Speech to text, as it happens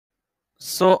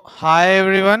Hi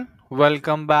everyone,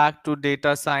 welcome back to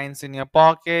Data Science in Your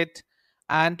Pocket.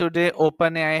 And today,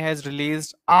 OpenAI has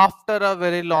released, after a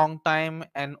very long time,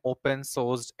 an open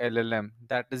sourced LLM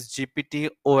that is GPT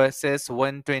OSS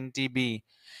 120B.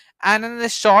 And in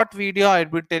this short video, I'll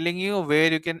be telling you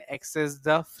where you can access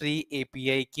the free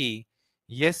API key.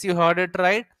 Yes, you heard it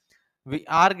right. We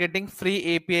are getting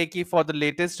free API key for the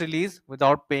latest release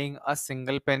without paying a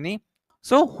single penny.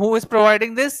 So who is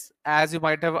providing this? As you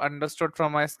might have understood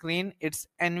from my screen, it's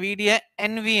NVIDIA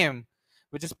NVM,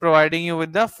 which is providing you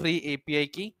with the free API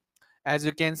key. As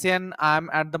you can see, and I'm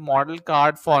at the model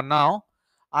card for now.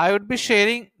 I would be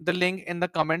sharing the link in the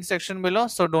comment section below,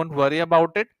 so don't worry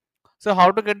about it. So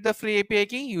how to get the free API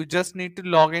key? You just need to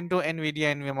log into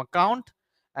NVIDIA NVM account.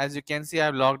 As you can see,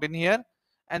 I've logged in here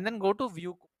and then go to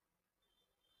view.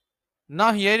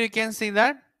 Now here you can see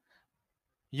that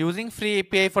using free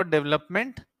API for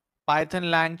development, Python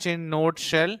LangChain node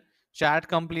shell, chat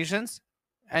completions,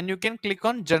 and you can click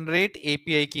on generate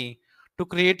API key to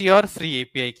create your free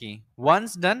API key.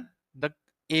 Once done, the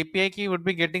API key would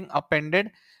be getting appended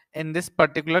in this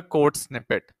particular code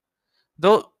snippet.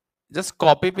 Though just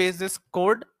copy paste this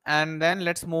code and then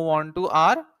let's move on to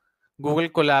our Google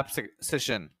Colab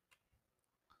session.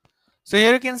 So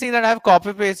here you can see that I have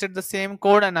copy pasted the same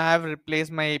code and I have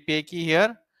replaced my API key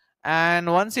here.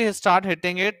 And once you start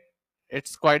hitting it,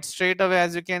 it's quite straight away.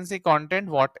 As you can see, content,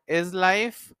 what is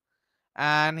life?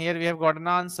 And here we have got an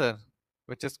answer,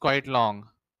 which is quite long.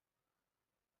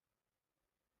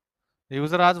 The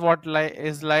user asks what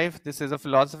is life? This is a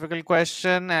philosophical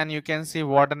question, and you can see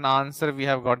what an answer we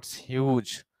have got. It's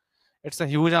huge. It's a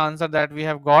huge answer that we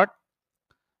have got.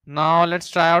 Now let's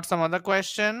try out some other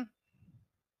question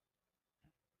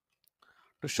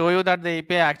to show you that the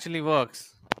API actually works.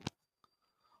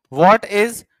 What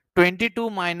is 22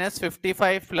 minus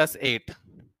 55 plus 8?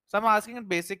 So I'm asking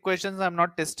basic questions. I'm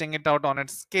not testing it out on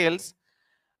its scales.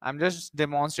 I'm just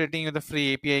demonstrating you the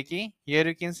free API key. Here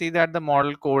you can see that the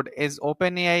model code is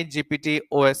OpenAI GPT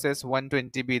OSS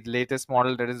 120B, the latest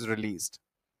model that is released.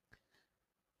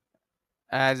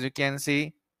 As you can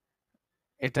see,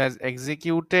 it has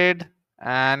executed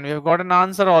and we have got an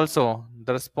answer also.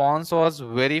 The response was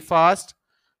very fast.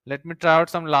 Let me try out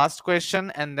some last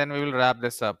question and then we will wrap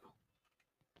this up.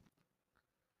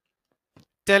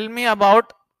 Tell me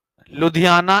about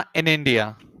Ludhiana in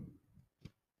India.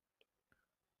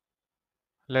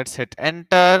 Let's hit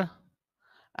enter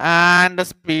and the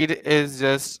speed is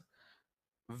just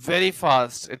very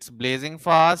fast. It's blazing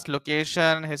fast.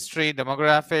 Location, history,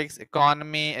 demographics,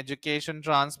 economy, education,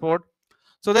 transport.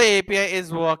 So the API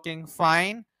is working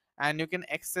fine and you can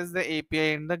access the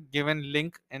API in the given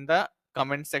link in the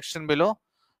comment section below.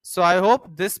 So I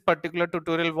hope this particular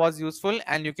tutorial was useful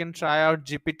and you can try out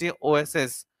GPT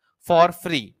OSS for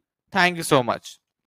free. Thank you so much.